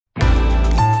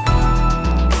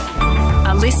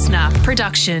listener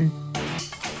production.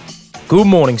 Good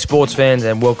morning, sports fans,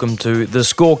 and welcome to The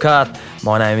Scorecard.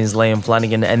 My name is Liam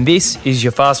Flanagan, and this is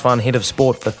your fast fun hit of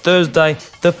sport for Thursday,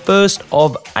 the 1st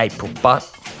of April. But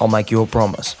I'll make you a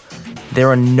promise. There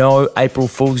are no April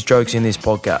Fool's jokes in this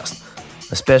podcast,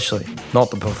 especially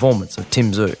not the performance of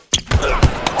Tim Tszyu.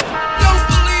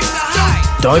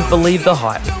 Don't believe the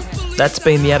hype. That's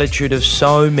been the attitude of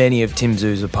so many of Tim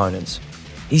Tszyu's opponents.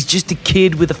 He's just a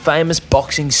kid with a famous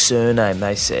boxing surname,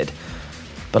 they said.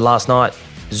 But last night,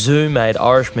 Tszyu made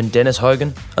Irishman Dennis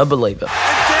Hogan a believer.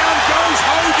 And down goes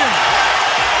Hogan.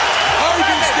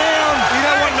 Hogan's down. You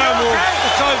don't want no more.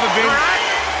 It's over,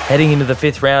 Ben. Heading into the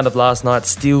 5th round of last night's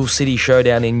Steel City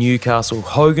showdown in Newcastle,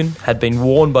 Hogan had been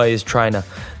warned by his trainer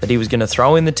that he was going to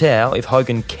throw in the towel if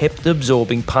Hogan kept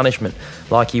absorbing punishment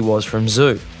like he was from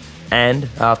Tszyu. And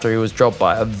after he was dropped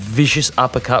by a vicious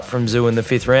uppercut from Tszyu in the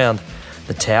 5th round,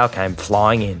 the towel came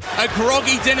flying in. A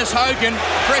groggy Dennis Hogan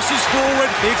presses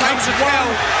forward, takes it 1,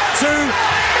 2,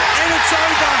 and it's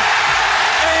over.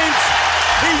 And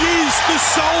he is the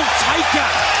sole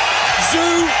taker.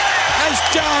 Tszyu has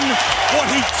done what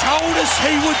he told us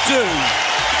he would do.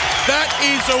 That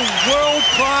is a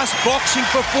world-class boxing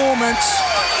performance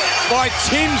by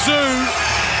Tim Tszyu,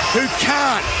 who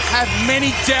can't have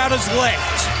many doubters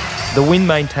left. The win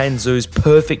maintained Tszyu's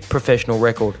perfect professional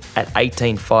record at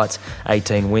 18 fights,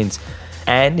 18 wins.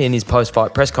 And in his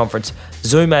post-fight press conference,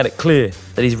 Tszyu made it clear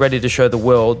that he's ready to show the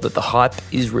world that the hype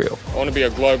is real. I want to be a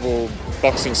global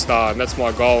boxing star, and that's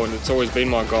my goal, and it's always been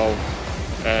my goal.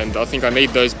 And I think I need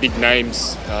those big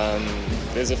names.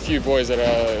 There's a few boys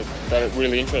that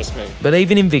really interest me. But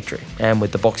even in victory, and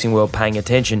with the boxing world paying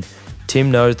attention,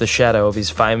 Tim knows the shadow of his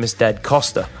famous dad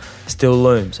Costa still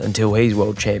looms until he's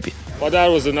world champion. My dad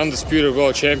was an undisputed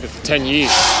world champion for 10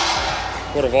 years.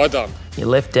 What have I done? You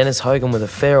left Dennis Hogan with a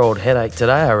fair old headache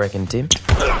today, I reckon, Tim.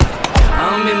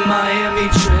 I'm in Miami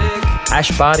trick.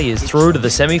 Ash Barty is through to the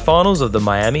semi-finals of the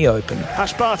Miami Open.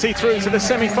 Ash Barty through to the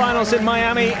semi-finals in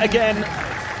Miami again.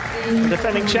 The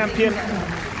defending champion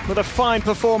with a fine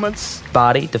performance.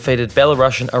 Barty defeated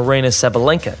Belarusian Arina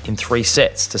Sabalenka in 3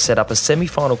 sets to set up a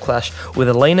semi-final clash with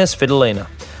Elena Svitolina.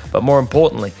 But more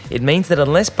importantly, it means that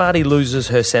unless Barty loses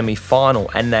her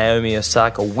semi-final and Naomi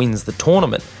Osaka wins the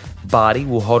tournament, Barty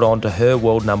will hold on to her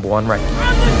world number 1 ranking.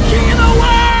 I'm the king of the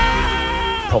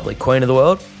world! Probably queen of the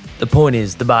world. The point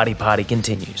is, the Barty party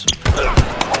continues.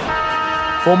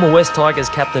 Former West Tigers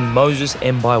captain Moses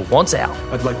Mbai wants out.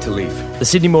 I'd like to leave. The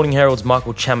Sydney Morning Herald's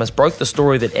Michael Chammas broke the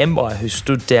story that Mbai, who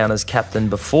stood down as captain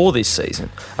before this season,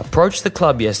 approached the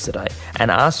club yesterday and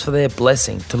asked for their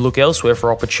blessing to look elsewhere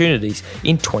for opportunities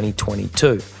in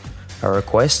 2022. A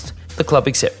request the club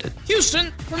accepted.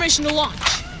 Houston, permission to launch.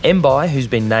 Mbai, who's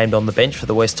been named on the bench for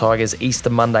the West Tigers'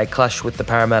 Easter Monday clash with the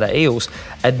Parramatta Eels,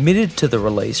 admitted to the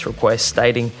release request,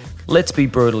 stating, "Let's be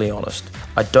brutally honest.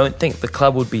 I don't think the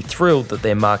club would be thrilled that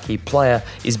their marquee player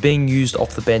is being used off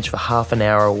the bench for half an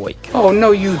hour a week." Oh,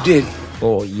 no, you didn't.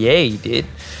 Oh, yeah, he did.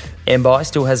 Mbai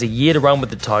still has a year to run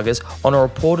with the Tigers on a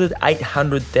reported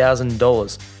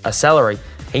 $800,000, a salary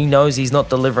he knows he's not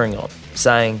delivering on,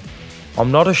 saying, "I'm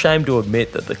not ashamed to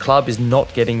admit that the club is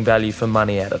not getting value for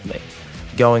money out of me."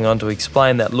 Going on to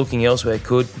explain that looking elsewhere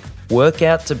could work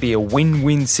out to be a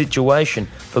win-win situation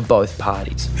for both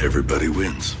parties. Everybody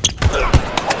wins.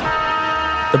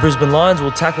 The Brisbane Lions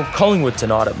will tackle Collingwood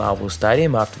tonight at Marvel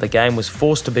Stadium after the game was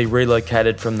forced to be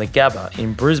relocated from the Gabba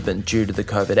in Brisbane due to the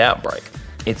COVID outbreak.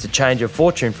 It's a change of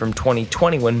fortune from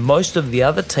 2020 when most of the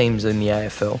other teams in the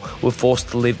AFL were forced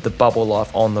to live the bubble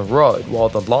life on the road while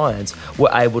the Lions were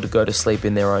able to go to sleep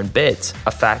in their own beds,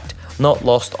 a fact not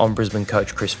lost on Brisbane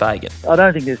coach Chris Fagan. I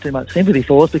don't think there's too much sympathy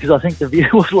for us because I think the view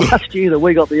was last year that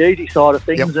we got the easy side of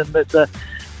things and that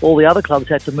all the other clubs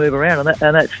had to move around,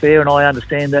 and that's fair, and I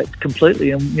understand that completely.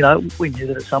 And we knew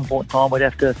that at some point in time we'd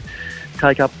have to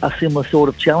take up a similar sort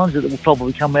of challenge that will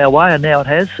probably come our way, and now it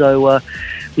has. So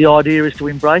the idea is to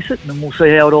embrace it, and we'll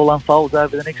see how it all unfolds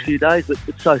over the next few days. But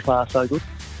so far, so good.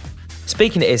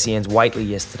 Speaking to SEN's Waitley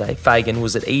yesterday, Fagan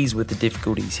was at ease with the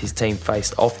difficulties his team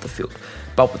faced off the field.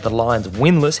 But with the Lions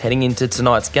winless heading into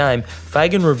tonight's game,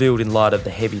 Fagan revealed in light of the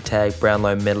heavy tag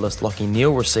Brownlow medalist Lachie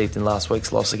Neale received in last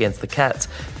week's loss against the Cats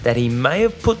that he may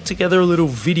have put together a little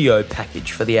video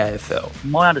package for the AFL.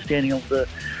 My understanding of the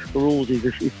rules is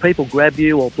if people grab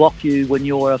you or block you when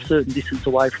you're a certain distance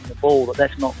away from the ball,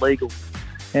 that's not legal.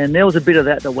 And there was a bit of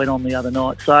that went on the other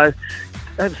night. So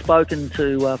I've spoken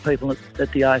to people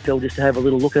at the AFL just to have a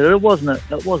little look at it. It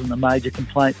wasn't a major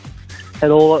complaint at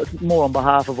all. It's more on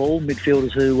behalf of all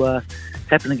midfielders who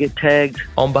happen to get tagged.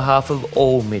 On behalf of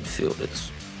all midfielders,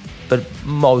 but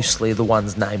mostly the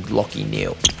ones named Lachie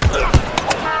Neale.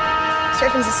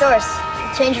 Surfing's the source.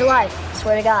 Change your life,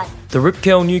 swear to God. The Rip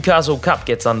Curl Newcastle Cup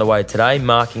gets underway today,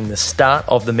 marking the start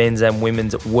of the men's and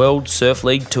women's World Surf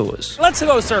League tours. Let's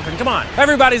go surfing, come on.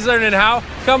 Everybody's learning how.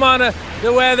 Come on,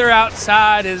 the weather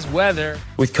outside is weather.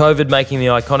 With COVID making the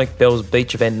iconic Bells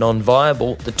Beach event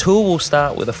non-viable, the tour will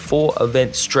start with a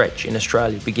 4-event stretch in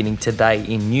Australia beginning today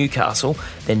in Newcastle,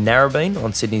 then Narrabeen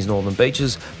on Sydney's northern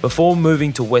beaches, before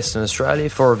moving to Western Australia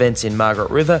for events in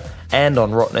Margaret River and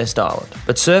on Rottnest Island.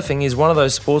 But surfing is one of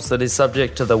those sports that is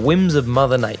subject to the whims of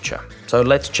Mother Nature. So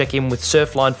let's check in with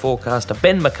Surfline forecaster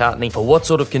Ben McCartney for what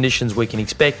sort of conditions we can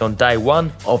expect on day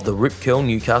one of the Rip Curl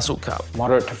Newcastle Cup.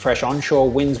 Moderate to fresh onshore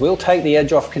winds will take the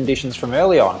edge off conditions from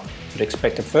early on, but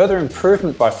expect a further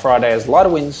improvement by Friday as lighter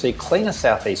winds see cleaner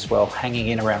southeast swell hanging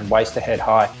in around waist to head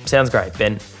high. Sounds great,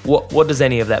 Ben. What does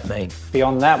any of that mean?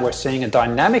 Beyond that, we're seeing a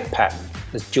dynamic pattern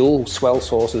as dual swell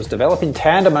sources develop in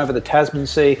tandem over the Tasman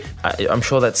Sea. I'm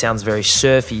sure that sounds very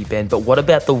surfy, Ben, but what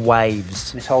about the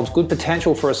waves? This holds good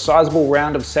potential for a sizable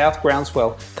round of south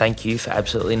groundswell. Thank you for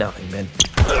absolutely nothing, Ben.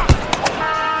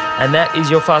 And that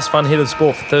is your Fast Fun Hit of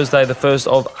Sport for Thursday, the 1st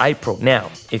of April. Now,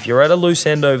 if you're at a loose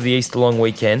end over the Easter long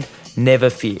weekend, never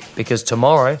fear, because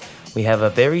tomorrow we have a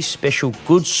very special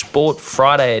Good Sport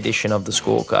Friday edition of the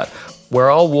Scorecard,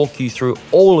 where I'll walk you through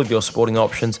all of your sporting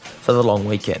options for the long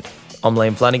weekend. I'm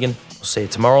Liam Flanagan. We'll see you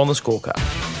tomorrow on the Scorecard.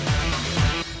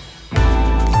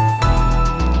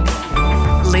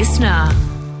 Listener.